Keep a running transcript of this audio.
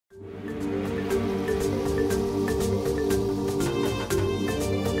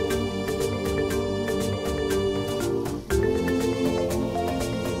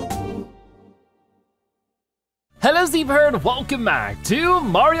Hello Zeebherd, welcome back to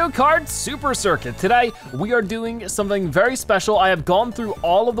Mario Kart Super Circuit. Today, we are doing something very special. I have gone through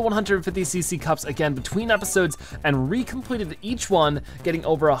all of the 150cc cups again between episodes and recompleted each one, getting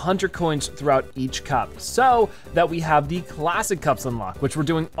over 100 coins throughout each cup, so that we have the classic cups unlocked, which we're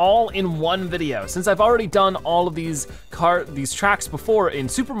doing all in one video. Since I've already done all of these tracks before in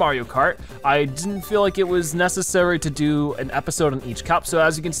Super Mario Kart, I didn't feel like it was necessary to do an episode on each cup. So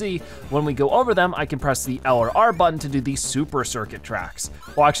as you can see, when we go over them, I can press the L or R button to do the Super Circuit tracks.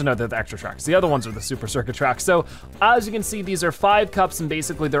 Well, actually, no, they're the extra tracks. The other ones are the Super Circuit tracks. So as you can see, these are 5 cups, and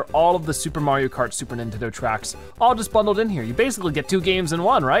basically they're all of the Super Mario Kart Super Nintendo tracks, all just bundled in here. You basically get 2 games in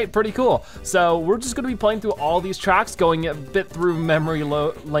one, right? Pretty cool. So we're just gonna be playing through all these tracks, going a bit through memory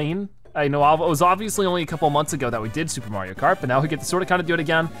lane. I know it was obviously only a couple months ago that we did Super Mario Kart, but now we get to sort of kind of do it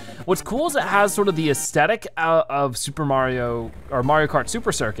again. What's cool is it has sort of the aesthetic of Super Mario, or Mario Kart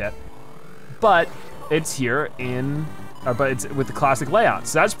Super Circuit, but it's here but it's with the classic layout.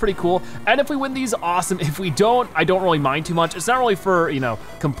 So that's pretty cool. And if we win these, awesome. If we don't, I don't really mind too much. It's not really for,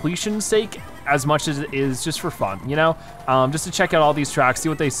 completion's sake as much as it is just for fun, just to check out all these tracks, see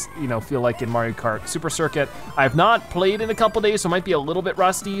what they, feel like in Mario Kart Super Circuit. I have not played in a couple days, so it might be a little bit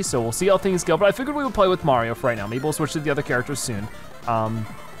rusty, so we'll see how things go. But I figured we would play with Mario for right now. Maybe we'll switch to the other characters soon.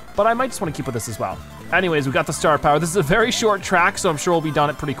 But I might just want to keep with this as well. Anyways, we got the star power. This is a very short track, so I'm sure we'll be done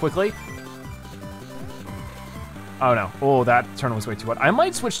it pretty quickly. Oh no, oh, that turn was way too wide. I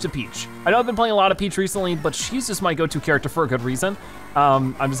might switch to Peach. I know I've been playing a lot of Peach recently, but she's just my go-to character for a good reason.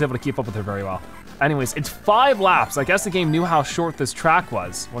 I'm just able to keep up with her very well. Anyways, it's 5 laps. I guess the game knew how short this track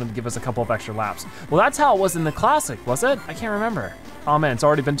was. Wanted to give us a couple of extra laps. Well, that's how it was in the classic, was it? I can't remember. Oh man, it's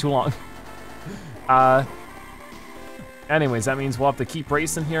already been too long. Anyways, that means we'll have to keep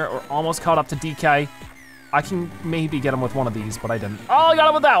racing here. We're almost caught up to DK. I can maybe get him with one of these, but I didn't. Oh, I got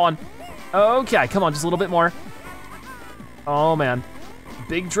him with that one. Okay, come on, just a little bit more. Oh man,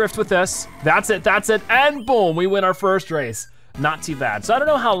 big drift with this. That's it, and boom, we win our first race. Not too bad. So I don't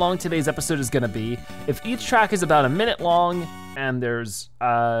know how long today's episode is gonna be. If each track is about a minute long, and there's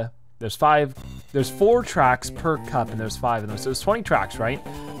 4 tracks per cup, and there's 5 of them, so there's 20 tracks, right?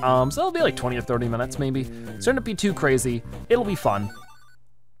 So it'll be like 20 or 30 minutes maybe. It's not gonna be too crazy. It'll be fun.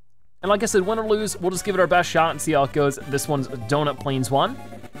 And like I said, win or lose, we'll just give it our best shot and see how it goes. This one's Donut Plains 1.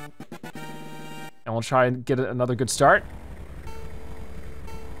 And we'll try and get another good start.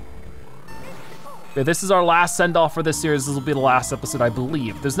 Yeah, this is our last send-off for this series. This will be the last episode, I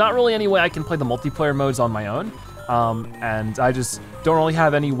believe. There's not really any way I can play the multiplayer modes on my own, and I just don't really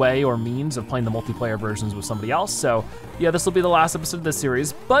have any way or means of playing the multiplayer versions with somebody else, so yeah, this will be the last episode of this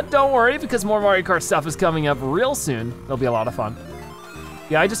series, but don't worry, because more Mario Kart stuff is coming up real soon. It'll be a lot of fun.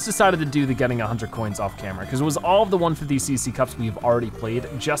 Yeah, I just decided to do the getting 100 coins off camera, because it was all of the 150cc cups we've already played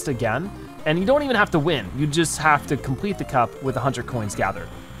just again, and you don't even have to win. You just have to complete the cup with 100 coins gathered.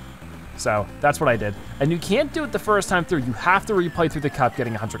 So that's what I did. And you can't do it the first time through. You have to replay through the cup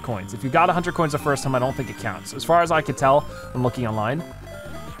getting 100 coins. If you got 100 coins the first time, I don't think it counts. As far as I could tell when looking online.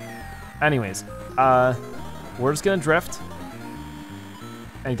 Anyways, we're just gonna drift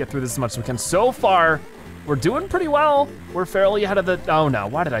and get through this as much as we can. So far, we're doing pretty well. We're fairly ahead of the, oh no,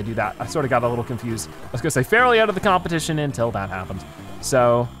 why did I do that? I sort of got a little confused. I was gonna say fairly out of the competition until that happened.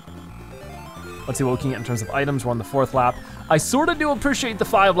 So, let's see what we can get in terms of items. We're on the 4th lap. I sort of do appreciate the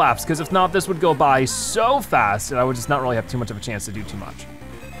 5 laps, because if not, this would go by so fast, and I would just not really have too much of a chance to do too much.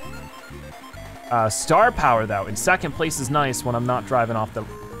 Star power, though, in 2nd place is nice when I'm not driving off the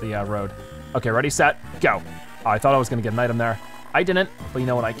road. Okay, ready, set, go. Oh, I thought I was gonna get an item there. I didn't, but you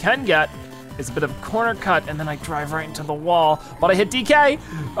know what I can get is a bit of a corner cut, and then I drive right into the wall, but I hit DK,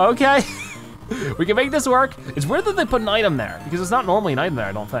 okay. We can make this work. It's weird that they put an item there, because it's not normally an item there,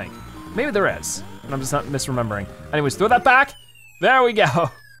 I don't think. Maybe there is, and I'm just not misremembering. Anyways, throw that back. There we go.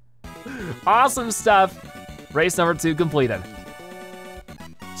 Awesome stuff. Race number 2 completed.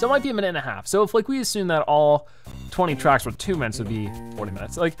 So it might be a minute and a half. So if we assume that all 20 tracks were 2 minutes, it would be 40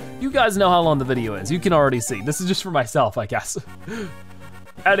 minutes. Like, you guys know how long the video is. You can already see. This is just for myself, I guess.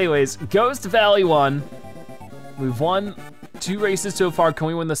 Anyways, Ghost Valley 1. We've won 2 races so far. Can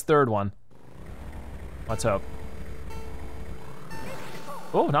we win this 3rd one? Let's hope.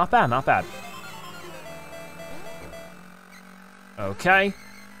 Oh, not bad, not bad. Okay.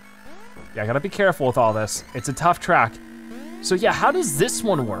 Yeah, I gotta be careful with all this. It's a tough track. So yeah, how does this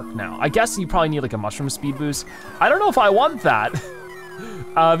one work now? I guess you probably need like a mushroom speed boost. I don't know if I want that.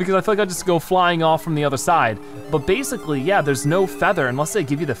 Because I feel like I'll just go flying off from the other side. But basically, yeah, there's no feather unless they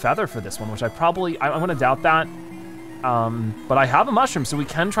give you the feather for this one, which I'm gonna doubt that. But I have a mushroom, so we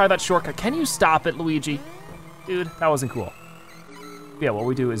can try that shortcut. Can you stop it, Luigi? Dude, that wasn't cool. Yeah, what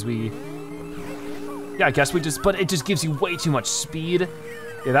we do is we Yeah, I guess but it just gives you way too much speed.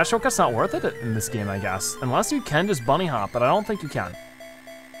 Yeah, that shortcut's not worth it in this game, I guess. Unless you can just bunny hop, but I don't think you can.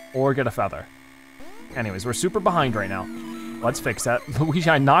 Or get a feather. Anyways, we're super behind right now. Let's fix that.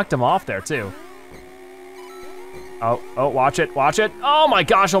 I knocked him off there too. Oh, watch it, watch it. Oh my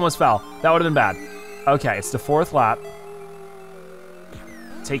gosh, almost fell. That would've been bad. Okay, it's the 4th lap.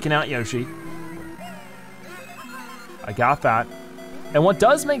 Taking out Yoshi. I got that. And what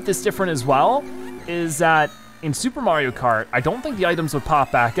does make this different as well is that in Super Mario Kart, I don't think the items would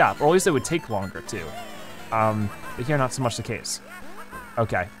pop back up, or at least they would take longer too. But here, not so much the case.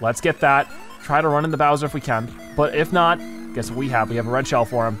 Okay, let's get that. Try to run into Bowser if we can, but if not, guess what we have? We have a red shell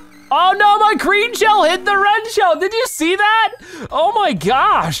for him. Oh no, my green shell hit the red shell. Did you see that? Oh my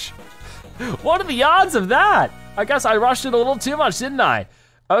gosh. What are the odds of that? I guess I rushed it a little too much, didn't I?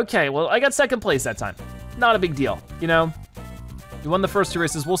 Okay, well, I got 2nd place that time. Not a big deal, you know? We won the first 2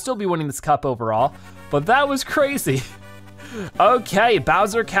 races, we'll still be winning this cup overall, but that was crazy. Okay,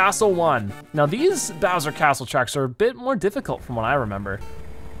 Bowser Castle 1. Now these Bowser Castle tracks are a bit more difficult from what I remember.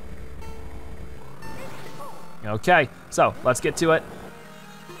 Okay, so let's get to it.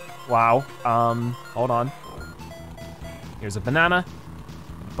 Wow, hold on. Here's a banana.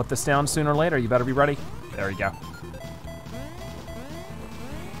 Put this down sooner or later, you better be ready. There we go.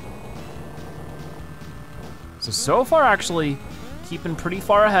 So far actually, keeping pretty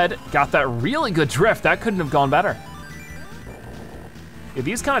far ahead. Got that really good drift, that couldn't have gone better. Yeah,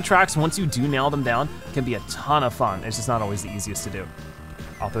 these kind of tracks, once you do nail them down, can be a ton of fun. It's just not always the easiest to do.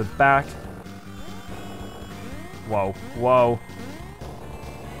 Off the back. Whoa, whoa.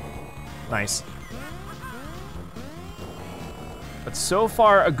 Nice. But so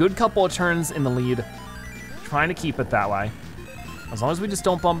far, a good couple of turns in the lead. Trying to keep it that way. As long as we just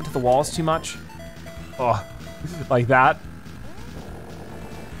don't bump into the walls too much. Oh, like that.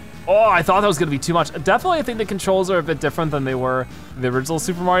 Oh, I thought that was gonna be too much. Definitely, I think the controls are a bit different than they were in the original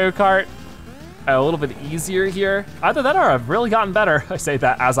Super Mario Kart. A little bit easier here. Either that or I've really gotten better. I say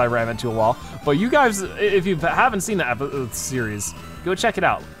that as I ran into a wall. But you guys, if you haven't seen the series, go check it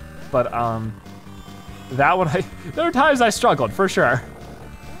out. But that one, there were times I struggled, for sure.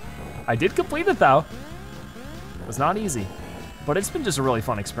 I did complete it though. It was not easy. But it's been just a really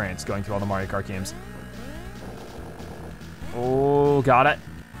fun experience going through all the Mario Kart games. Oh, got it.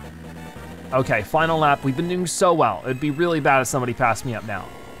 Okay, final lap. We've been doing so well. It'd be really bad if somebody passed me up now.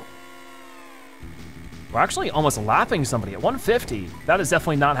 We're actually almost lapping somebody at 150. That has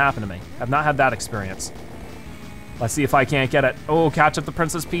definitely not happened to me. I've not had that experience. Let's see if I can't get it. Oh, catch up the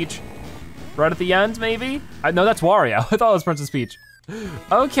Princess Peach. Right at the end, maybe? No, that's Wario. I thought it was Princess Peach.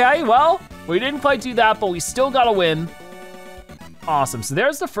 Okay, well, we didn't quite do that, but we still got a win. Awesome, so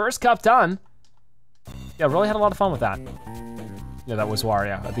there's the first cup done. Yeah, really had a lot of fun with that. Yeah, that was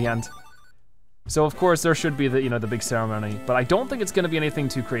Wario at the end. So of course there should be the, the big ceremony, but I don't think it's gonna be anything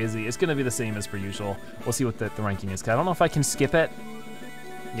too crazy. It's gonna be the same as per usual. We'll see what the ranking is, 'cause I don't know if I can skip it.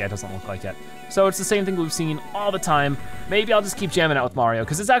 Yeah, it doesn't look like it. So it's the same thing we've seen all the time. Maybe I'll just keep jamming out with Mario,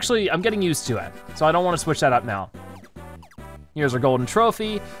 because it's actually, I'm getting used to it. So I don't want to switch that up now. Here's our golden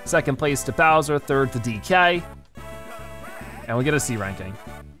trophy. 2nd place to Bowser, 3rd to DK. And we get a C ranking.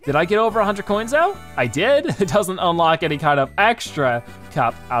 Did I get over 100 coins though? I did. It doesn't unlock any kind of extra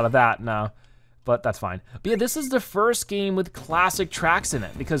cup out of that, no. But that's fine. But yeah, this is the first game with classic tracks in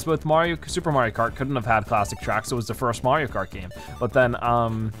it, because both Super Mario Kart couldn't have had classic tracks, so it was the first Mario Kart game. But then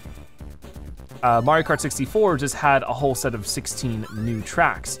Mario Kart 64 just had a whole set of 16 new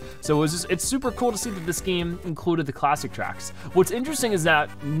tracks. So it's super cool to see that this game included the classic tracks. What's interesting is that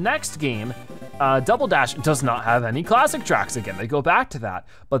next game, Double Dash does not have any classic tracks again. They go back to that.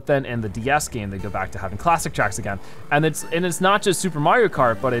 But then in the DS game, they go back to having classic tracks again. And it's not just Super Mario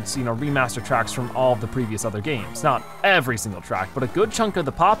Kart, but it's remastered tracks from all of the previous other games. Not every single track, but a good chunk of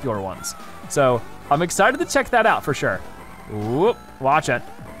the popular ones. So I'm excited to check that out for sure. Whoop, watch it.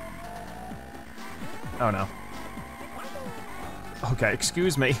 Oh no. Okay,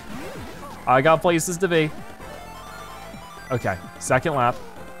 excuse me. I got places to be. Okay, 2nd lap.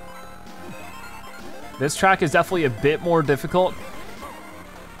 This track is definitely a bit more difficult,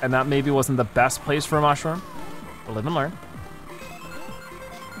 and that maybe wasn't the best place for a mushroom. We'll live and learn.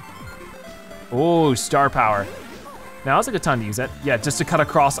 Oh, star power. Now's a good time to use it. Yeah, just to cut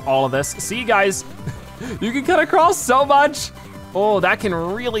across all of this. See, guys, you can cut across so much. Oh, that can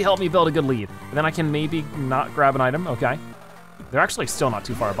really help me build a good lead. And then I can maybe not grab an item, okay. They're actually still not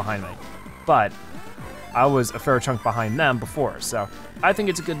too far behind me, but I was a fair chunk behind them before, so I think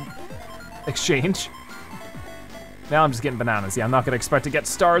it's a good exchange. Now I'm just getting bananas. Yeah, I'm not gonna expect to get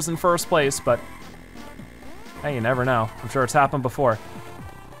stars in 1st place, but hey, you never know. I'm sure it's happened before.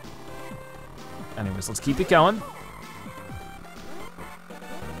 Anyways, let's keep it going.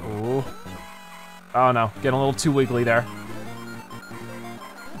 Ooh. Oh no, getting a little too wiggly there.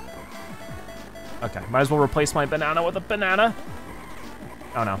 Okay, might as well replace my banana with a banana.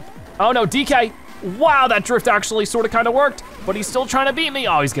 Oh no. Oh no, DK. Wow, that drift actually sort of kind of worked, but he's still trying to beat me.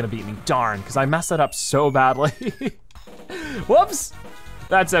 Oh, he's gonna beat me, darn, because I messed that up so badly. Whoops,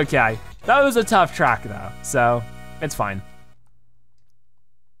 that's okay. That was a tough track though, so it's fine.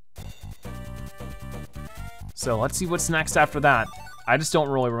 So let's see what's next after that. I just don't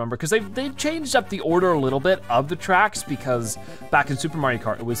really remember, because they've changed up the order a little bit of the tracks, because back in Super Mario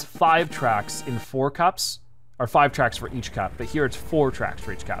Kart, it was 5 tracks in 4 cups, or 5 tracks for each cup, but here it's 4 tracks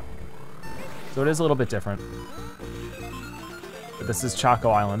for each cup. So it is a little bit different. But this is Choco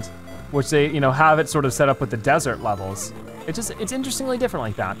Island, which they, have it sort of set up with the desert levels. It's interestingly different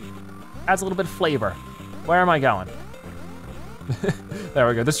like that. Adds a little bit of flavor. Where am I going? There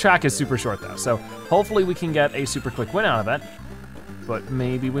we go. This track is super short though, so hopefully we can get a super quick win out of it, but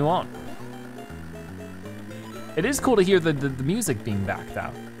maybe we won't. It is cool to hear the music being back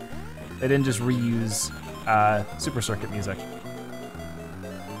though. They didn't just reuse Super Circuit music.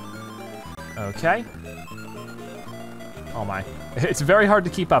 Okay. Oh my, it's very hard to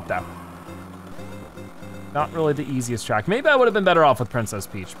keep up though. Not really the easiest track. Maybe I would have been better off with Princess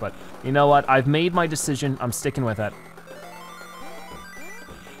Peach, but you know what? I've made my decision, I'm sticking with it.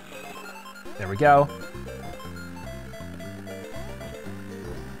 There we go.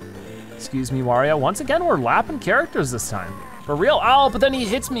 Excuse me, Wario. Once again, we're lapping characters this time. For real. Oh, but then he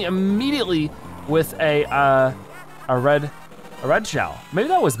hits me immediately with a red shell. Maybe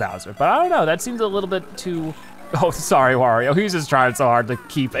that was Bowser, but I don't know. That seemed a little bit too, oh, sorry, Wario. He's just trying so hard to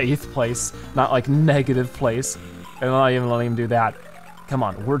keep 8th place, not like negative place. And I'm not even letting him do that. Come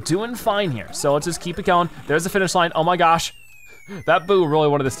on, we're doing fine here. So let's just keep it going. There's the finish line. Oh my gosh. That Boo really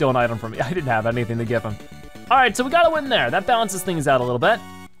wanted to steal an item from me. I didn't have anything to give him. All right, so we got a win there. That balances things out a little bit,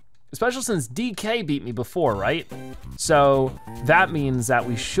 especially since DK beat me before, right? So that means that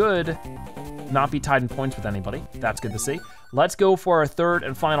we should not be tied in points with anybody. That's good to see. Let's go for our 3rd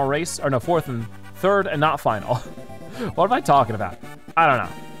and final race, or no, 4th and 3rd and not final. What am I talking about? I don't know.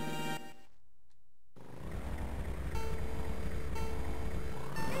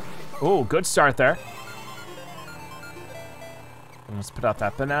 Oh, good start there. Let's put out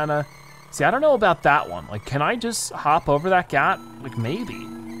that banana. See, I don't know about that one. Like, can I just hop over that gap? Like, maybe.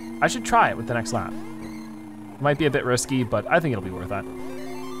 I should try it with the next lap. Might be a bit risky, but I think it'll be worth it.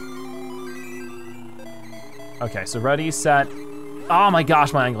 Okay, so ready, set. Oh my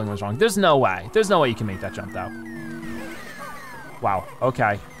gosh, my angling was wrong. There's no way. There's no way you can make that jump, though. Wow,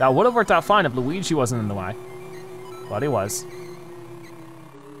 okay. That would have worked out fine if Luigi wasn't in the way. But he was.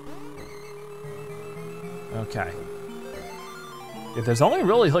 Okay. If there's only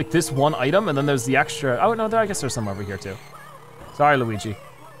really like this one item and then there's the extra, oh no, I guess there's some over here too. Sorry, Luigi,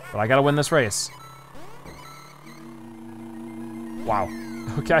 but I gotta win this race. Wow,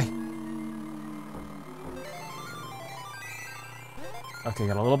 okay. Okay,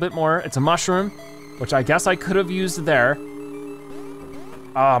 got a little bit more. It's a mushroom, which I guess I could have used there.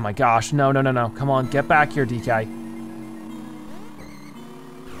 Oh my gosh, no. Come on, get back here, DK.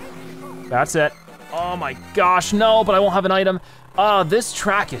 That's it. Oh my gosh, no, but I won't have an item. This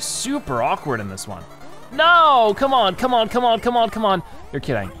track is super awkward in this one. No, come on. You're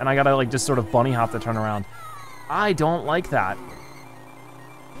kidding. And I gotta like just sort of bunny hop to turn around. I don't like that.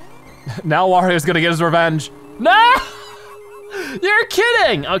 Now Wario's gonna get his revenge. No! You're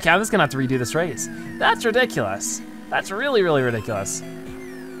kidding! Okay, I'm just gonna have to redo this race. That's ridiculous. That's really, really ridiculous.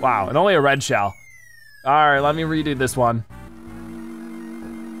 Wow, and only a red shell. All right, let me redo this one.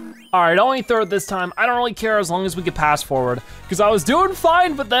 All right, only 3rd this time. I don't really care as long as we get past forward, because I was doing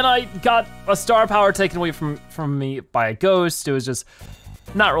fine, but then I got a star power taken away from me by a ghost. It was just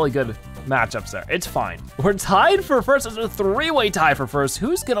not really good matchups there. It's fine. We're tied for 1st. It's a 3-way tie for 1st.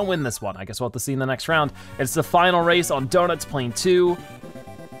 Who's gonna win this one? I guess we'll have to see in the next round. It's the final race on Donuts Plane 2,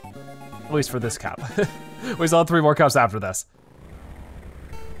 at least for this cup. We still have 3 more cups after this.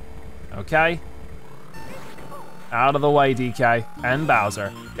 Okay. Out of the way, DK and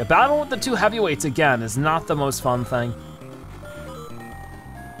Bowser. Yeah, battle with the 2 heavyweights again is not the most fun thing.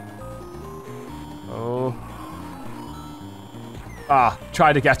 Oh. Ah,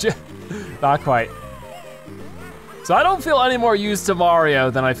 tried to get you. Not quite. So I don't feel any more used to Mario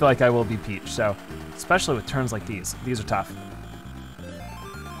than I feel like I will be Peach, so, especially with turns like these. These are tough.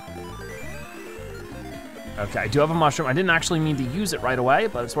 Okay, I do have a mushroom. I didn't actually mean to use it right away,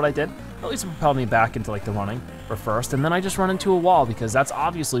 but it's what I did. At least it propelled me back into like the running for 1st, and then I just run into a wall because that's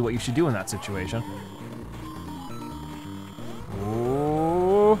obviously what you should do in that situation.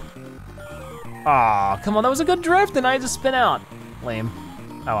 Ooh. Aw, come on, that was a good drift and I had to spin out. Lame,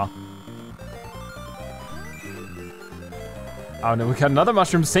 oh well. Oh no, we got another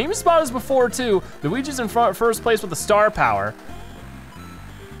mushroom, same spot as before too. Luigi's in first place with the star power.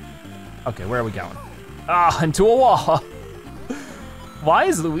 Okay, where are we going? Ah, into a wall. Why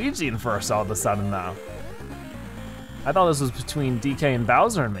is Luigi in first all of a sudden though? I thought this was between DK and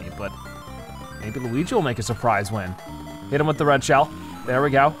Bowser and me, but maybe Luigi will make a surprise win. Hit him with the red shell, there we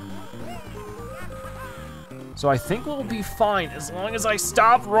go. So I think we'll be fine as long as I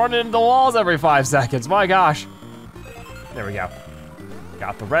stop running into walls every 5 seconds, my gosh. There we go.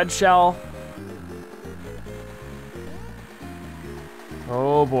 Got the red shell.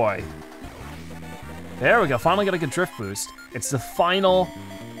 Oh boy. There we go, finally got a good drift boost. It's the final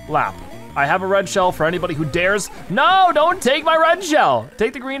lap. I have a red shell for anybody who dares. No, don't take my red shell.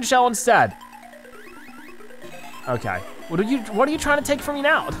 Take the green shell instead. Okay, what are you trying to take from me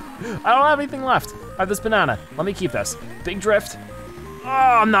now? I don't have anything left. I have this banana, let me keep this. Big drift. Oh,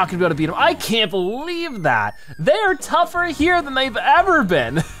 I'm not gonna be able to beat them. I can't believe that. They're tougher here than they've ever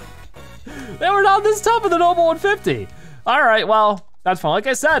been. They were not this tough in the normal 150. All right, well, that's fine. Like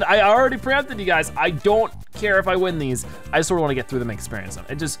I said, I already preempted you guys. I don't care if I win these. I just sort of want to get through them and experience them.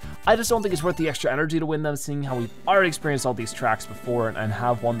 I just don't think it's worth the extra energy to win them, seeing how we've already experienced all these tracks before and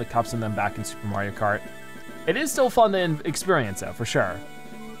have won the cups and then back in Super Mario Kart. It is still fun to experience it, for sure.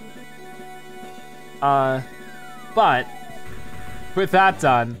 But with that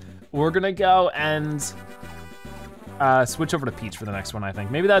done, we're gonna go and switch over to Peach for the next one, I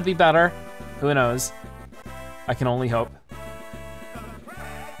think. Maybe that'd be better, who knows? I can only hope.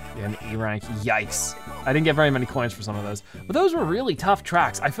 Yeah, an E rank, yikes. I didn't get very many coins for some of those, but those were really tough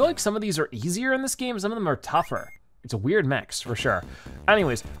tracks. I feel like some of these are easier in this game, some of them are tougher. It's a weird mix, for sure.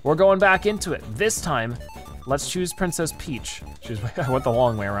 Anyways, we're going back into it. This time, let's choose Princess Peach. I went the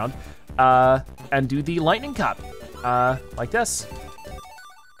long way around. And do the lightning cup, like this.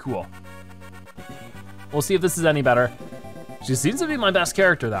 Cool. We'll see if this is any better. She seems to be my best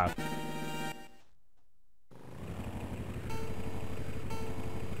character though.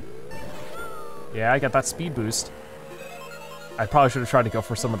 Yeah, I got that speed boost. I probably should have tried to go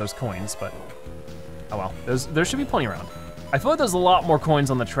for some of those coins, but oh well, there should be plenty around. I feel like there's a lot more coins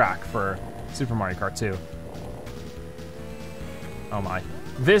on the track for Super Mario Kart 2. Oh my.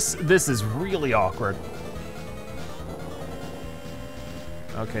 This is really awkward.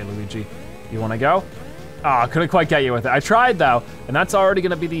 Okay, Luigi, you wanna go? Ah, couldn't quite get you with it. I tried though, and that's already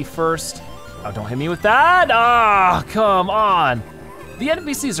gonna be the first. Oh, don't hit me with that. Ah, come on. The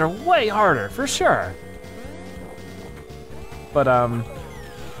NPCs are way harder, for sure. But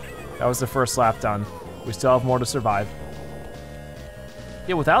that was the first lap done. We still have more to survive.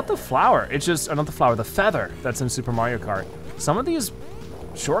 Yeah, without the flower, it's just, not the flower, the feather that's in Super Mario Kart. Some of these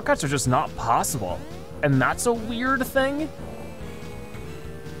shortcuts are just not possible. And that's a weird thing.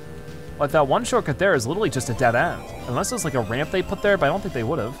 Like that one shortcut there is literally just a dead end. Unless it's like a ramp they put there, but I don't think they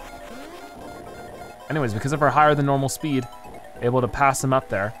would have. Anyways, because of our higher than normal speed, able to pass them up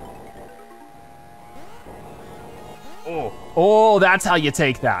there. Oh, that's how you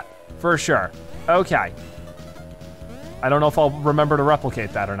take that, for sure. Okay. I don't know if I'll remember to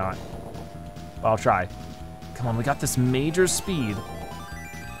replicate that or not, but I'll try. Come on, we got this major speed.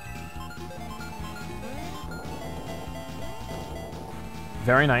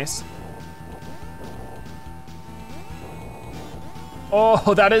 Very nice.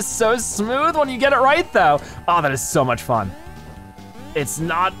 Oh, that is so smooth when you get it right though. Oh, that is so much fun. It's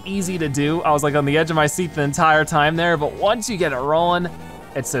not easy to do. I was like on the edge of my seat the entire time there, but once you get it rolling,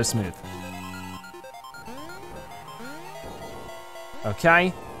 it's so smooth.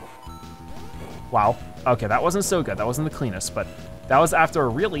 Okay. Wow, okay, that wasn't so good. That wasn't the cleanest, but that was after a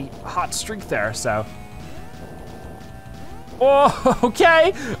really hot streak there, so. Oh,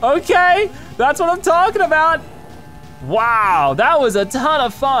 okay, okay. That's what I'm talking about. Wow, that was a ton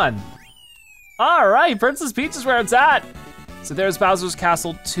of fun. All right, Princess Peach is where it's at. So there's Bowser's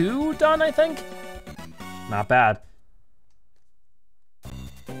Castle 2 done, I think? Not bad.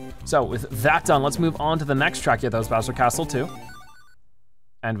 So with that done, let's move on to the next track. Yeah, that was Bowser Castle 2.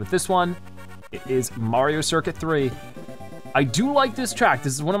 And with this one, it is Mario Circuit 3. I do like this track.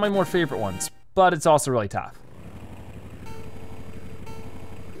 This is one of my more favorite ones, but it's also really tough.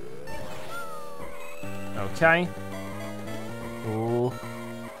 Okay. Ooh.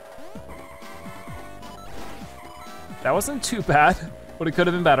 That wasn't too bad, but it could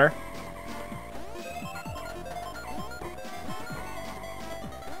have been better.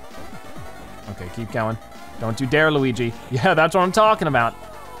 Okay, keep going. Don't you dare, Luigi. Yeah, that's what I'm talking about.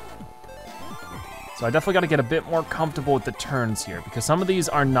 So I definitely gotta get a bit more comfortable with the turns here because some of these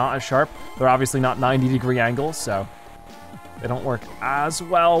are not as sharp. They're obviously not 90-degree angles, so they don't work as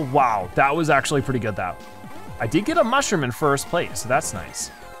well. Wow, that was actually pretty good though. I did get a mushroom in first place, so that's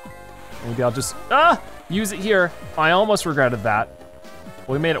nice. Maybe I'll just, use it here. I almost regretted that.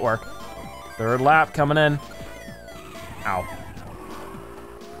 We made it work. Third lap coming in. Ow.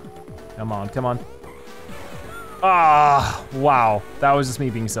 Come on, come on. Ah, wow. That was just me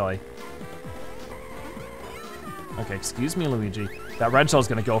being silly. Okay, excuse me, Luigi. That red shell's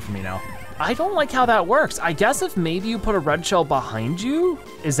gonna go for me now. I don't like how that works. I guess if maybe you put a red shell behind you,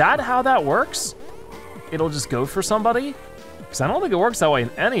 is that how that works? It'll just go for somebody? Because I don't think it works that way in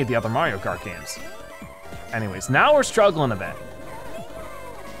any of the other Mario Kart games. Anyways, now we're struggling a bit.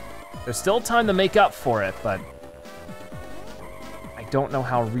 There's still time to make up for it, but I don't know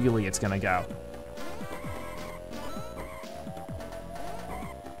how really it's gonna go.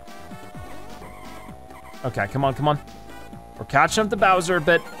 Okay, come on, come on. We're catching up to Bowser a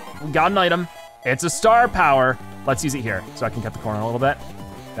bit. We got an item. It's a star power. Let's use it here so I can cut the corner a little bit.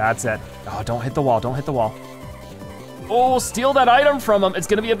 That's it. Oh, don't hit the wall, don't hit the wall. Oh, steal that item from him. It's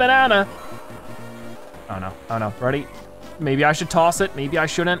gonna be a banana. Oh no, ready? Maybe I should toss it, maybe I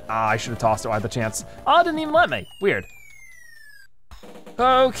shouldn't. Ah, I should have tossed it, I had the chance. Oh, it didn't even let me, weird.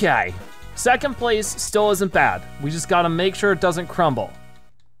 Okay, second place still isn't bad. We just gotta make sure it doesn't crumble.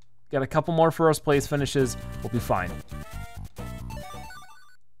 Get a couple more first place finishes, we'll be fine.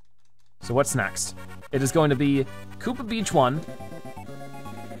 So what's next? It is going to be Koopa Beach 1.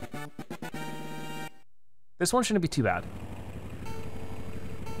 This one shouldn't be too bad.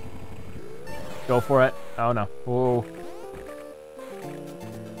 Go for it. Oh no, whoa.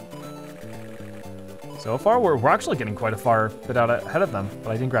 So far, we're actually getting quite a far bit out ahead of them, but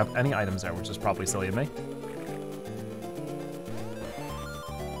I didn't grab any items there, which is probably silly of me.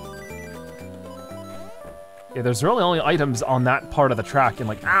 Yeah, there's really only items on that part of the track and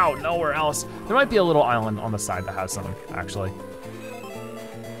like, ow, nowhere else. There might be a little island on the side that has some, actually.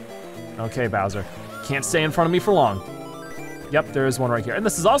 Okay, Bowser, can't stay in front of me for long. Yep, there is one right here. And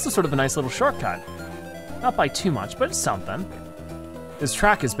this is also sort of a nice little shortcut. Not by too much, but it's something. This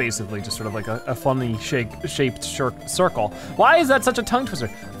track is basically just sort of like a funnily shaped circle. Why is that such a tongue twister?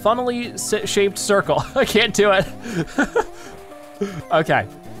 Funnily shaped circle. I can't do it. Okay,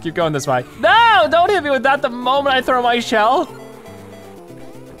 keep going this way. No, don't hit me with that the moment I throw my shell.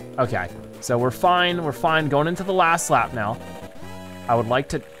 Okay, so we're fine going into the last lap now. I would like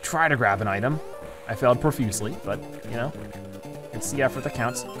to try to grab an item. I failed profusely, but you know, it's the effort that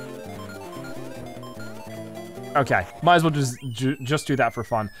counts. Okay, might as well just do that for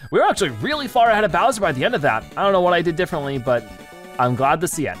fun. We were actually really far ahead of Bowser by the end of that. I don't know what I did differently, but I'm glad to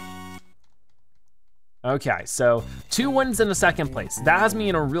see it. Okay, so 2 wins in the second place. That has me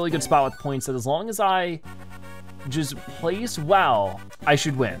in a really good spot with points, that as long as I just place well, I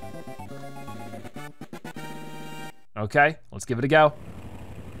should win. Okay, let's give it a go.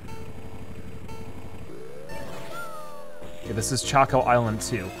 Okay, this is Choco Island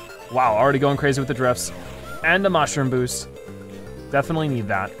 2. Wow, already going crazy with the drifts. And a mushroom boost. Definitely need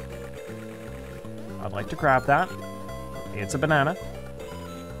that. I'd like to grab that. It's a banana.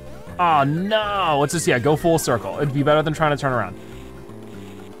 Oh no, let's just, yeah, go full circle. It'd be better than trying to turn around.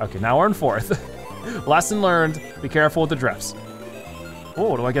 Okay, now we're in fourth. Lesson learned, be careful with the drifts. Oh,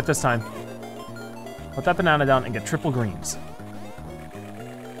 what do I get this time? Put that banana down and get triple greens.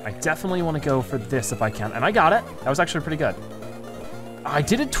 I definitely want to go for this if I can, and I got it. That was actually pretty good. I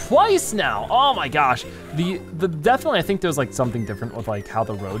did it twice now. Oh my gosh. The definitely, I think there's like something different with like how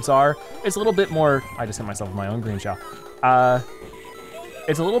the roads are. It's a little bit more, I just hit myself with my own green shell.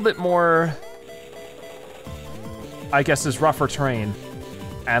 It's a little bit more, I guess, this rougher terrain.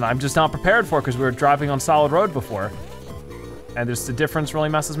 And I'm just not prepared for it because we were driving on solid road before. And just the difference really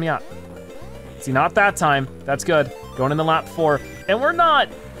messes me up. See, not that time, that's good. Going into lap 4, and we're not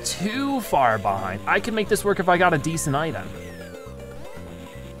too far behind. I can make this work if I got a decent item.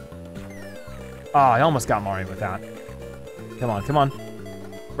 Oh, I almost got Mario with that. Come on, come on.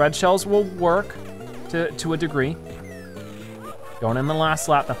 Red shells will work to a degree. Going in the last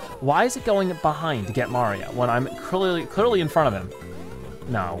lap now. Why is it going behind to get Mario when I'm clearly in front of him?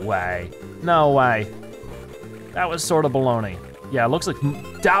 No way, no way. That was sort of baloney. Yeah, it looks like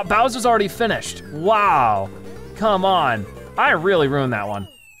Bowser's already finished. Wow, come on. I really ruined that one.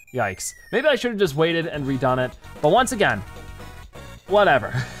 Yikes. Maybe I should have just waited and redone it. But once again,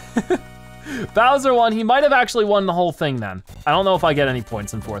 whatever. Bowser won. He might have actually won the whole thing then. I don't know if I get any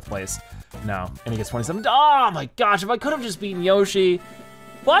points in 4th place. No, and he gets 27. Oh my gosh, if I could have just beaten Yoshi.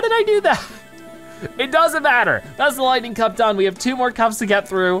 Why did I do that? It doesn't matter. That's the Lightning Cup done. We have 2 more cups to get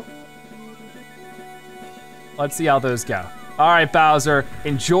through. Let's see how those go. All right, Bowser,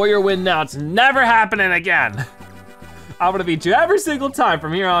 enjoy your win now. It's never happening again. I'm gonna beat you every single time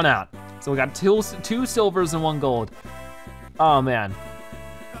from here on out. So we got two silvers and 1 gold. Oh man.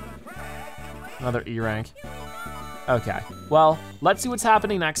 Another E rank. Okay, well, let's see what's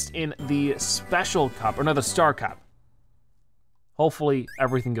happening next in the Special Cup, or no, the Star Cup. Hopefully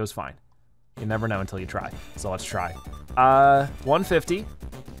everything goes fine. You never know until you try, so let's try. 150,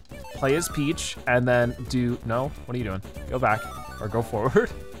 play as Peach, and then no, what are you doing? Go back, or go forward.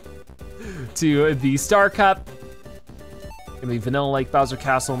 To the Star Cup. Gonna be Vanilla Lake, Bowser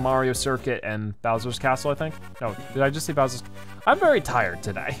Castle, Mario Circuit, and Bowser's Castle, I think. No, did I just say Bowser's? I'm very tired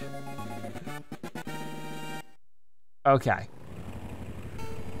today. Okay.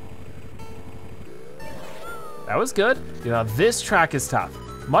 That was good. You know, this track is tough.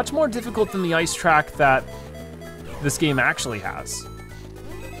 Much more difficult than the ice track that this game actually has.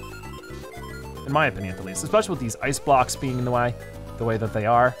 In my opinion, at least, especially with these ice blocks being in the way that they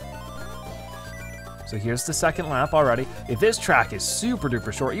are. So here's the second lap already. If this track is super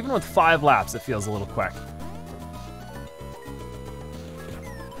duper short, even with 5 laps, it feels a little quick.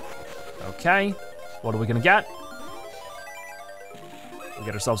 Okay, what are we gonna get? We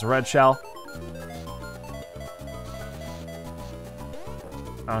get ourselves a red shell.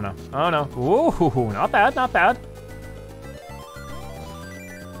 Oh no, oh no. Ooh, not bad, not bad.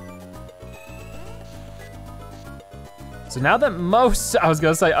 So now that most, I was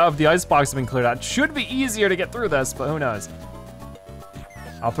gonna say, of the ice blocks have been cleared out, it should be easier to get through this, but who knows?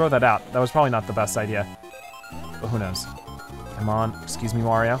 I'll throw that out. That was probably not the best idea, but who knows? Come on, excuse me,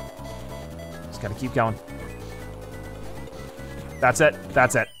 Mario. Just gotta keep going. That's it,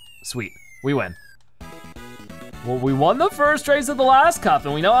 that's it. Sweet, we win. Well, we won the first race of the last cup,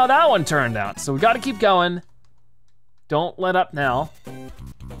 and we know how that one turned out, so we gotta keep going. Don't let up now.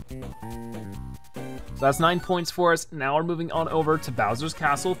 So that's 9 points for us. Now we're moving on over to Bowser's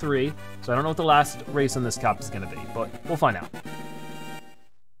Castle 3. So I don't know what the last race in this cup is gonna be, but we'll find out.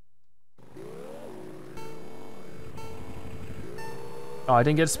 Oh, I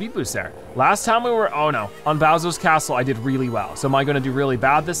didn't get a speed boost there. Last time we were, oh no, on Bowser's Castle, I did really well. So am I gonna do really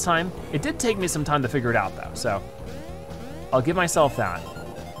bad this time? It did take me some time to figure it out though, so I'll give myself that.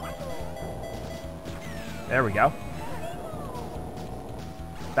 There we go.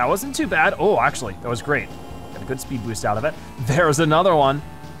 That wasn't too bad. Oh, actually, that was great. Got a good speed boost out of it. There's another one.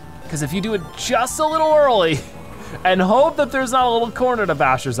 Because if you do it just a little early and hope that there's not a little corner to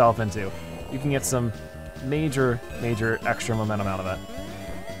bash yourself into, you can get some major extra momentum out of it.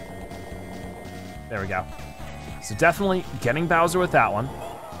 There we go. So definitely getting Bowser with that one.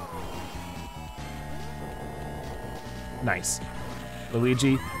 Nice.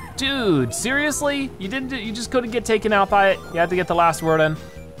 Luigi. Dude, seriously? You just couldn't get taken out by it? You had to get the last word in?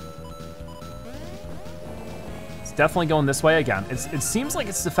 It's definitely going this way again. It seems like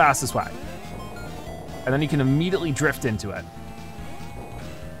it's the fastest way. And then you can immediately drift into it.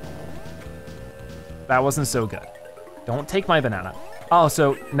 That wasn't so good. Don't take my banana. Oh,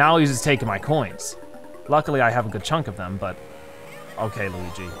 so now he's just taking my coins. Luckily I have a good chunk of them, but okay,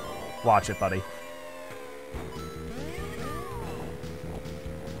 Luigi. Watch it, buddy.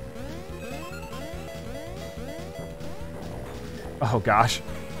 Oh gosh.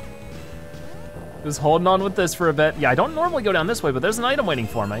 Just holding on with this for a bit. Yeah, I don't normally go down this way, but there's an item waiting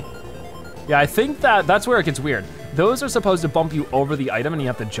for me. Yeah, I think that's where it gets weird. Those are supposed to bump you over the item and you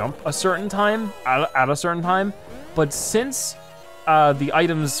have to jump a certain time, at a certain time. But since the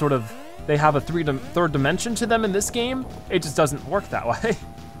items sort of, they have a third dimension to them in this game, it just doesn't work that way.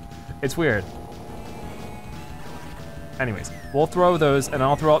 It's weird. Anyways, we'll throw those and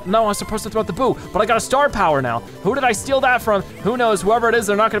I'll throw, no, I was supposed to throw out the boo, but I got a star power now. Who did I steal that from? Who knows, whoever it is,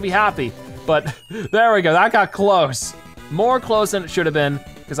 they're not gonna be happy. But there we go, that got close. More close than it should have been,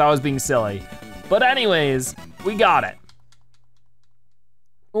 because I was being silly. But anyways, we got it.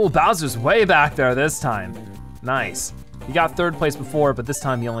 Oh, Bowser's way back there this time. Nice. He got 3rd place before, but this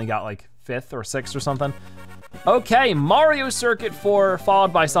time he only got like 5th or 6th or something. Okay, Mario Circuit 4,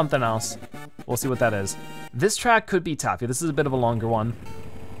 followed by something else. We'll see what that is. This track could be tough. Yeah, this is a bit of a longer one.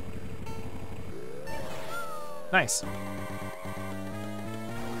 Nice.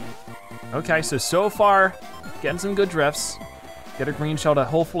 Okay, so far, getting some good drifts. Get a green shell to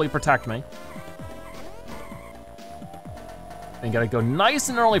hopefully protect me. And gotta go nice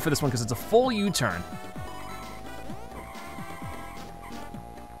and early for this one because it's a full U-turn.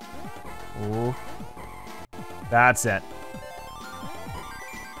 Ooh. That's it.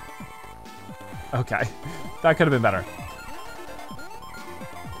 Okay, that could have been better.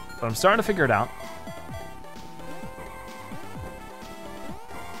 But I'm starting to figure it out.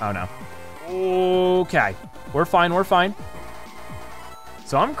 Oh no. Okay, We're fine, we're fine.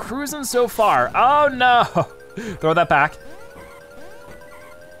 So I'm cruising so far. Oh no! Throw that back.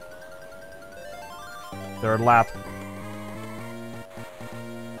 Third lap.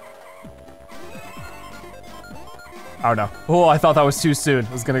 Oh no. Oh, I thought that was too soon.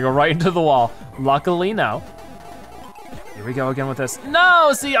 I was gonna go right into the wall. Luckily, no. Here we go again with this.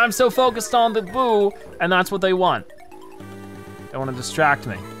 No, see, I'm so focused on the boo, and that's what they want. They wanna distract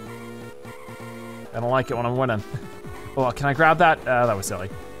me. I don't like it when I'm winning. Oh, can I grab that? That was silly.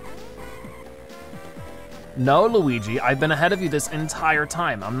 No, Luigi, I've been ahead of you this entire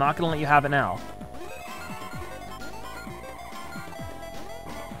time. I'm not gonna let you have it now.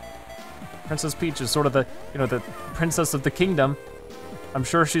 Princess Peach is sort of the, the princess of the kingdom. I'm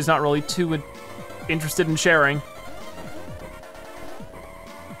sure she's not really too interested in sharing.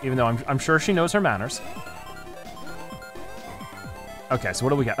 Even though I'm sure she knows her manners. Okay, so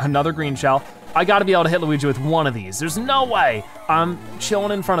what do we got? Another green shell. I gotta be able to hit Luigi with one of these. There's no way I'm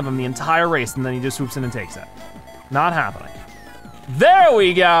chilling in front of him the entire race and then he just swoops in and takes it. Not happening. There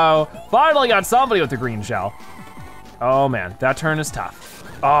we go. Finally got somebody with the green shell. Oh man, that turn is tough.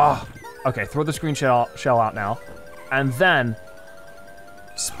 Oh, okay, throw this green shell out now. And then,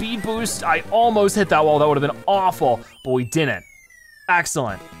 speed boost. I almost hit that wall. That would have been awful, but we didn't.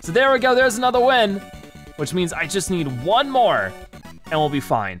 Excellent. So there we go, there's another win, which means I just need one more and we'll be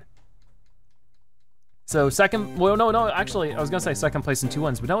fine. So second, well, no, actually, I was gonna say second place and 2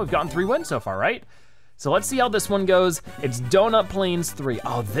 wins, but no, we've gotten 3 wins so far, right? So let's see how this one goes. It's Donut Plains 3.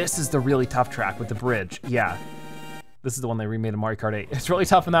 Oh, this is the really tough track with the bridge. Yeah, this is the one they remade in Mario Kart 8. It's really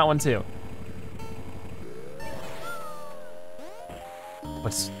tough in that one too.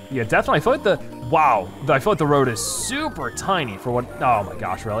 But yeah, definitely, I feel like the road is super tiny for what, oh my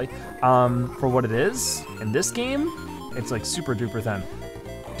gosh, really? For what it is in this game, it's like super duper thin.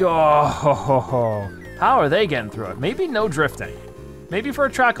 Oh, how are they getting through it? Maybe no drifting. Maybe for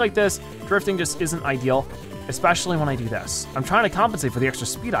a track like this, drifting just isn't ideal, especially when I do this. I'm trying to compensate for the extra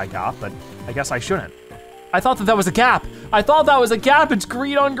speed I got, but I guess I shouldn't. I thought that was a gap. I thought that was a gap, it's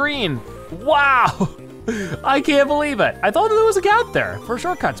green on green. Wow, I can't believe it. I thought there was a gap there for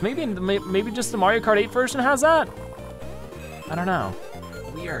shortcuts. Maybe just the Mario Kart 8 version has that. I don't know,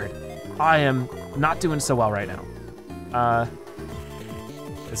 weird. I am not doing so well right now.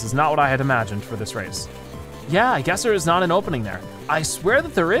 This is not what I had imagined for this race. Yeah, I guess there is not an opening there. I swear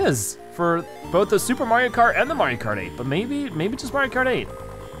that there is for both the Super Mario Kart and the Mario Kart 8, but maybe just Mario Kart 8.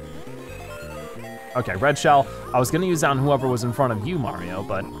 Okay, red shell. I was gonna use that on whoever was in front of you, Mario,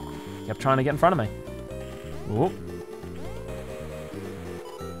 but kept trying to get in front of me. Whoop.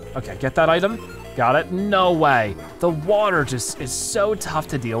 Okay, get that item. Got it, no way. The water just is so tough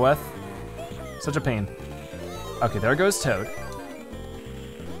to deal with. Such a pain. Okay, there goes Toad.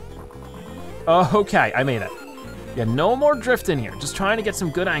 Okay, I made it. Yeah, no more drift in here. Just trying to get some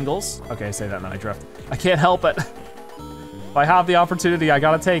good angles. Okay, I say that and then I drift. I can't help it. If I have the opportunity, I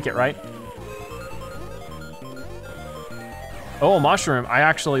gotta take it, right? Oh, mushroom. I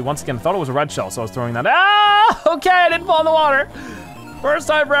actually, once again, thought it was a red shell, so I was throwing that. Ah, okay, I didn't fall in the water. First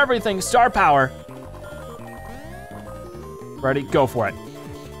time for everything, star power. Ready, go for it.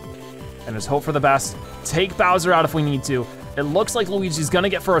 And just hope for the best. Take Bowser out if we need to. It looks like Luigi's gonna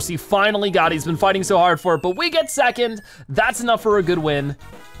get first. He finally got it. He's been fighting so hard for it, but we get second. That's enough for a good win.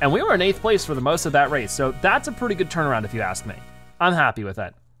 And we were in 8th place for the most of that race, so that's a pretty good turnaround if you ask me. I'm happy with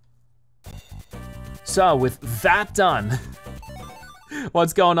it. So with that done,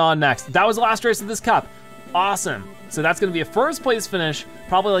 what's going on next? That was the last race of this cup. Awesome. So that's gonna be a first place finish,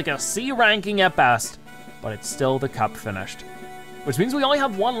 probably like a C ranking at best, but it's still the cup finished. Which means we only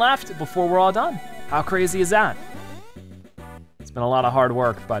have one left before we're all done. How crazy is that? It's been a lot of hard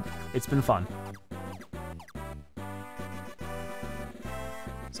work, but it's been fun.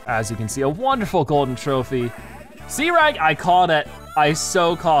 So as you can see, a wonderful golden trophy. C rank, I called it. I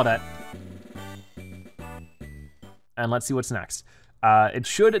so called it. And let's see what's next. It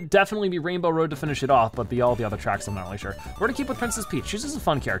should definitely be Rainbow Road to finish it off, but all the other tracks, I'm not really sure. We're gonna keep with Princess Peach. She's just a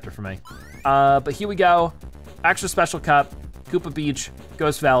fun character for me. But here we go. Extra Special Cup, Koopa Beach,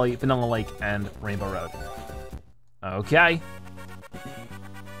 Ghost Valley, Vanilla Lake, and Rainbow Road. Okay.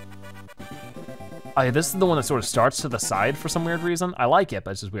 Oh yeah, this is the one that sort of starts to the side for some weird reason. I like it,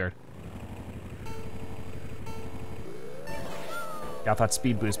 but it's just weird. Got that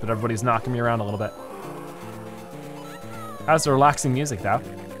speed boost, but everybody's knocking me around a little bit. How's the relaxing music though?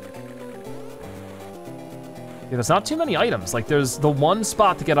 Yeah, there's not too many items. Like there's the one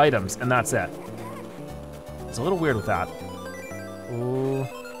spot to get items and that's it. It's a little weird with that. Ooh.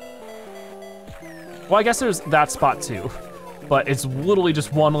 Well, I guess there's that spot too. but it's literally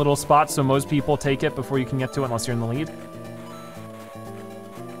just one little spot, so most people take it before you can get to it unless you're in the lead.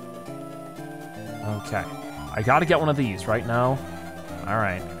 Okay, I gotta get one of these right now. All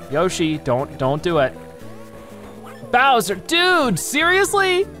right, Yoshi, don't do it. Bowser, dude,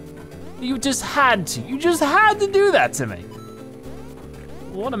 seriously? You just had to do that to me.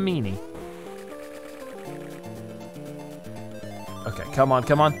 What a meanie. Okay, come on.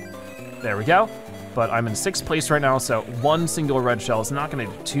 There we go. But I'm in 6th place right now, so one single red shell is not gonna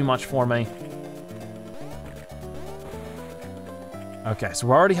do too much for me. Okay, so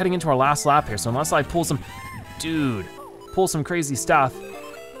we're already heading into our last lap here, so unless I pull some crazy stuff,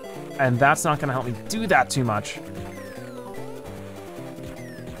 and that's not gonna help me do that too much.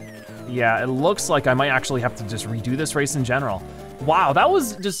 Yeah, it looks like I might actually have to just redo this race in general. Wow, that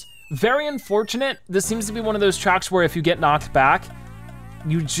was just very unfortunate. This seems to be one of those tracks where if you get knocked back,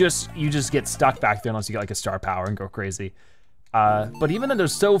 you just get stuck back there unless you get like a star power and go crazy. But even though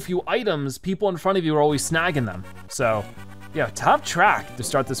there's so few items, people in front of you are always snagging them. So, yeah, tough track to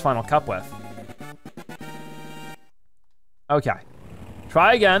start this final cup with. Okay,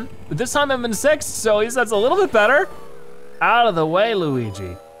 try again. But this time I'm in 6th, so at least that's a little bit better. Out of the way,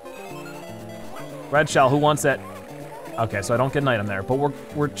 Luigi. Red shell, who wants it? Okay, so I don't get an item there, but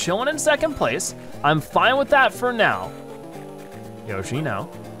we're chilling in 2nd place. I'm fine with that for now. Yoshi, no.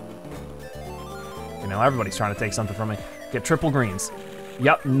 You know, everybody's trying to take something from me. Get triple greens.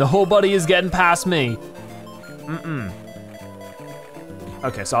 Yep, nobody is getting past me.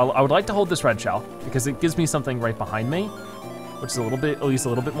 Okay, so I would like to hold this red shell because it gives me something right behind me, which is a little bit, at least a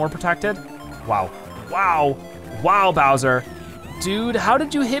little bit more protected. Wow, Bowser. Dude, how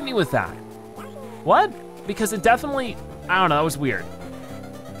did you hit me with that? What? Because it definitely, I don't know, that was weird.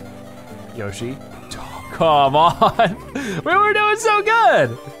 Yoshi, oh, come on. We were doing so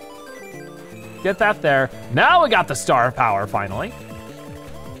good. Get that there. Now we got the star power finally.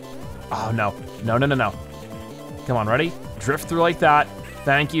 Oh no. Come on, ready? Drift through like that.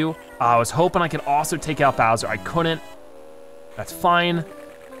 Thank you. I was hoping I could also take out Bowser. I couldn't. That's fine.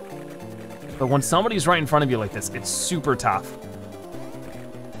 But when somebody's right in front of you like this, it's super tough.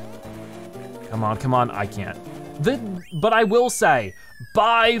 Come on, I can't. But I will say,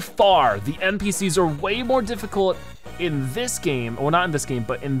 by far, the NPCs are way more difficult in this game, or not in this game,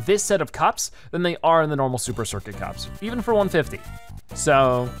 but in this set of cups than they are in the normal Super Circuit cups, even for 150.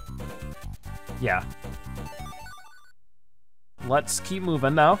 So, yeah. Let's keep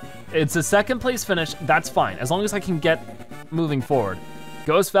moving now. It's a 2nd place finish, that's fine, as long as I can get moving forward.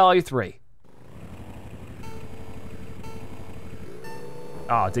 Ghost Valley 3.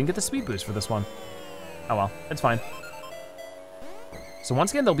 Oh, didn't get the speed boost for this one. Oh well, it's fine. So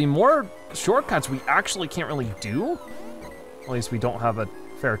once again, there'll be more shortcuts we actually can't really do. At least we don't have a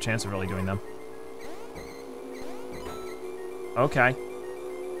fair chance of really doing them. Okay.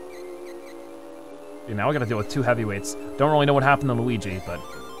 Okay, now we gotta deal with 2 heavyweights. Don't really know what happened to Luigi, but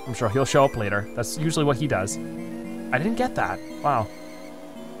I'm sure he'll show up later. That's usually what he does. I didn't get that, wow.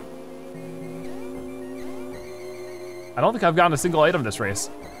 I don't think I've gotten a single item this race.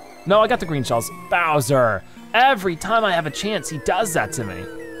 No, I got the green shells. Bowser, every time I have a chance, he does that to me.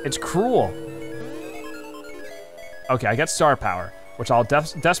 It's cruel. Okay, I got star power, which I'll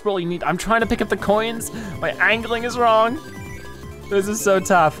desperately need. I'm trying to pick up the coins. My angling is wrong. This is so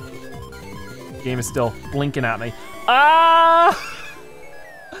tough. Game is still blinking at me. Ah!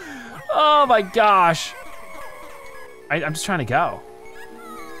 Oh my gosh. I'm just trying to go.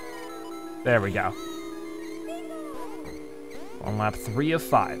 There we go. On lap 3 of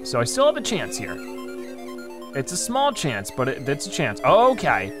 5. So I still have a chance here. It's a small chance, but it's a chance.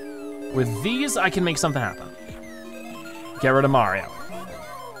 Okay. With these, I can make something happen. Get rid of Mario.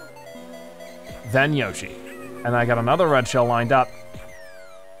 Then Yoshi. And I got another red shell lined up.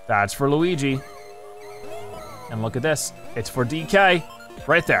 That's for Luigi. And look at this. It's for DK.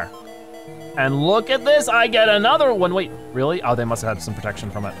 Right there. And look at this, I get another one. Wait, really? Oh, they must have had some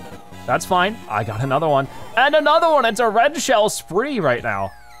protection from it. That's fine, I got another one. And another one, it's a red shell spree right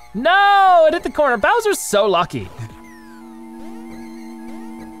now. No, it hit the corner. Bowser's so lucky.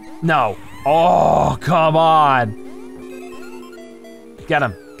 No, oh, come on. Get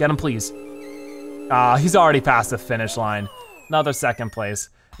him please. He's already past the finish line. Another 2nd place.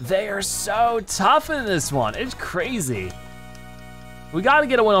 They are so tough in this one, it's crazy. We gotta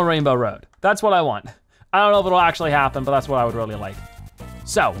get a win on Rainbow Road. That's what I want. I don't know if it'll actually happen, but that's what I would really like.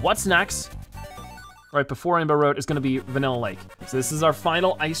 So, what's next? Right before Rainbow Road is gonna be Vanilla Lake. So this is our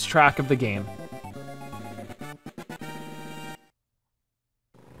final ice track of the game.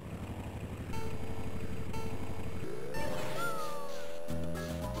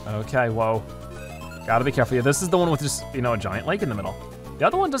 Okay, whoa. Gotta be careful. Yeah, this is the one with just, you know, a giant lake in the middle. The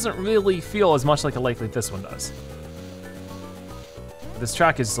other one doesn't really feel as much like a lake like this one does. This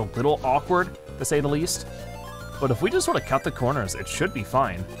track is a little awkward, to say the least. But if we just sort of cut the corners, it should be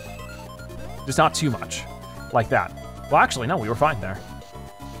fine. Just not too much, like that. Well, actually, no, we were fine there.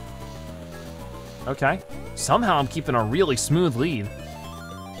 Okay, somehow I'm keeping a really smooth lead.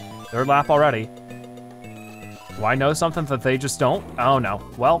 Third lap already. Do I know something that they just don't? Oh no,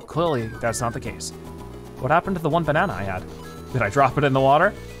 well, clearly that's not the case. What happened to the one banana I had? Did I drop it in the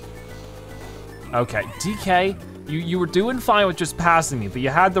water? Okay, DK, you were doing fine with just passing me, but you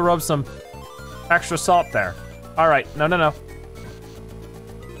had to rub some extra salt there. All right, no.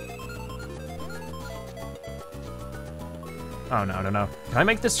 Oh, no. Can I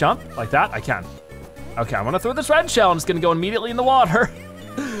make this jump like that? I can. Okay, I'm gonna throw this red shell and it's gonna go immediately in the water.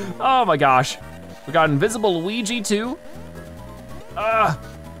 Oh my gosh. We got invisible Luigi too.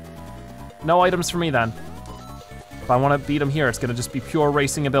 No items for me then. If I wanna beat him here, it's gonna just be pure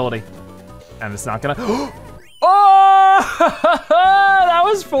racing ability. And it's not gonna, oh! That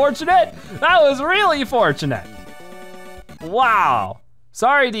was fortunate. That was really fortunate. Wow.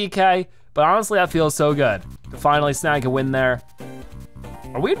 Sorry, DK, but honestly, that feels so good to finally snag a win there.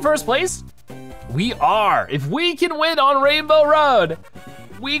 Are we in first place? We are. If we can win on Rainbow Road,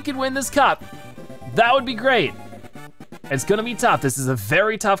 we can win this cup. That would be great. It's gonna be tough. This is a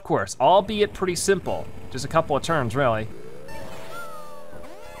very tough course, albeit pretty simple. Just a couple of turns, really.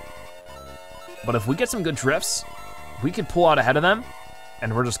 But if we get some good drifts, we could pull out ahead of them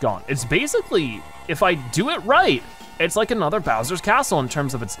and we're just gone. It's basically, if I do it right, it's like another Bowser's Castle in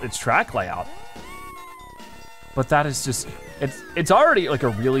terms of its track layout. But that is just, it's already like a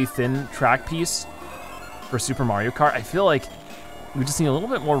really thin track piece for Super Mario Kart. I feel like we just need a little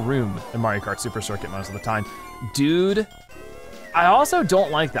bit more room in Mario Kart Super Circuit most of the time. Dude, I also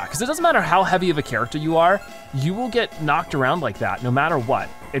don't like that, because it doesn't matter how heavy of a character you are, you will get knocked around like that no matter what.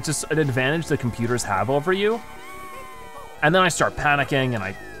 It's just an advantage the computers have over you. And then I start panicking and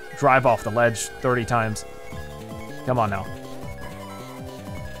I drive off the ledge 30 times. Come on now.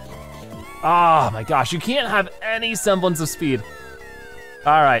 Oh my gosh, you can't have any semblance of speed.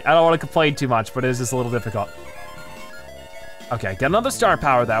 All right, I don't want to complain too much, but it is just a little difficult. Okay, get another star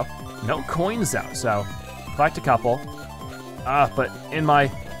power though. No coins though, so collect a couple. But in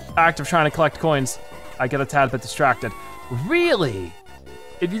my act of trying to collect coins, I get a tad bit distracted. Really?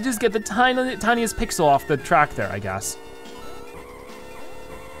 If you just get the tiniest pixel off the track there, I guess.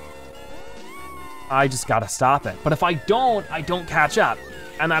 I just gotta stop it. But if I don't catch up.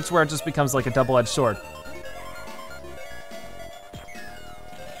 And that's where it just becomes like a double-edged sword.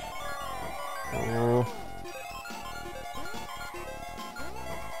 Oh.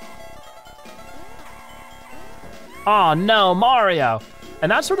 Oh no, Mario.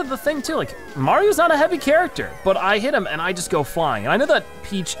 And that's sort of the thing too, like Mario's not a heavy character, but I hit him and I just go flying. And I know that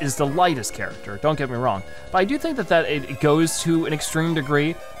Peach is the lightest character, don't get me wrong. But I do think that it goes to an extreme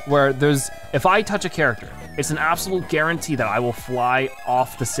degree where if I touch a character, it's an absolute guarantee that I will fly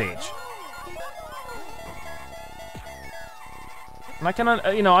off the stage. And I can,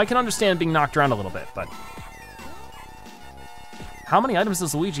 I can understand being knocked around a little bit, but how many items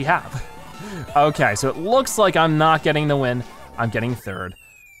does Luigi have? Okay, so it looks like I'm not getting the win. I'm getting third.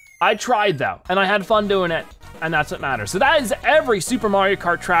 I tried though, and I had fun doing it, and that's what matters. So that is every Super Mario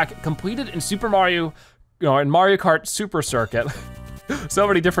Kart track completed in Mario Kart Super Circuit. So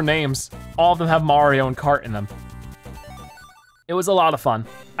many different names. All of them have Mario and Kart in them. It was a lot of fun.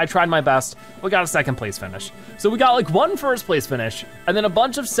 I tried my best. We got a second place finish. So we got like one first place finish, and then a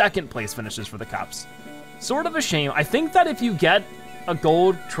bunch of second place finishes for the cups. Sort of a shame. I think that if you get a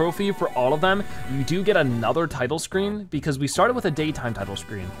gold trophy for all of them, you do get another title screen, because we started with a daytime title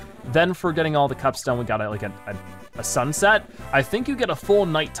screen. Then for getting all the cups done, we got a sunset. I think you get a full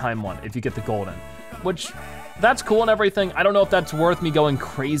nighttime one if you get the golden, which that's cool and everything. I don't know if that's worth me going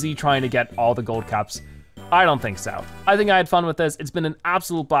crazy trying to get all the gold cups. I don't think so. I think I had fun with this. It's been an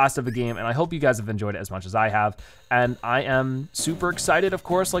absolute blast of a game, and I hope you guys have enjoyed it as much as I have. And I am super excited, of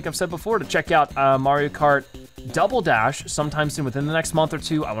course, like I've said before, to check out Mario Kart Double Dash sometime soon, within the next month or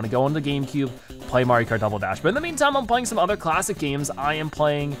two. I wanna go on the GameCube, play Mario Kart Double Dash. But in the meantime, I'm playing some other classic games. I am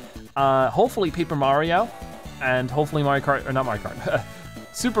playing, hopefully Paper Mario, and hopefully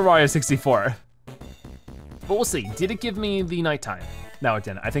Super Mario 64. But we'll see. Did it give me the nighttime? No, it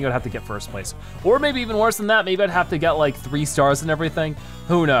didn't. I think I'd have to get first place. Or maybe even worse than that, maybe I'd have to get like 3 stars and everything.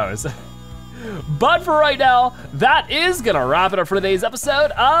 Who knows? But for right now, that is gonna wrap it up for today's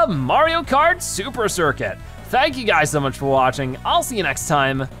episode of Mario Kart Super Circuit. Thank you guys so much for watching. I'll see you next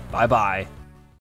time. Bye-bye.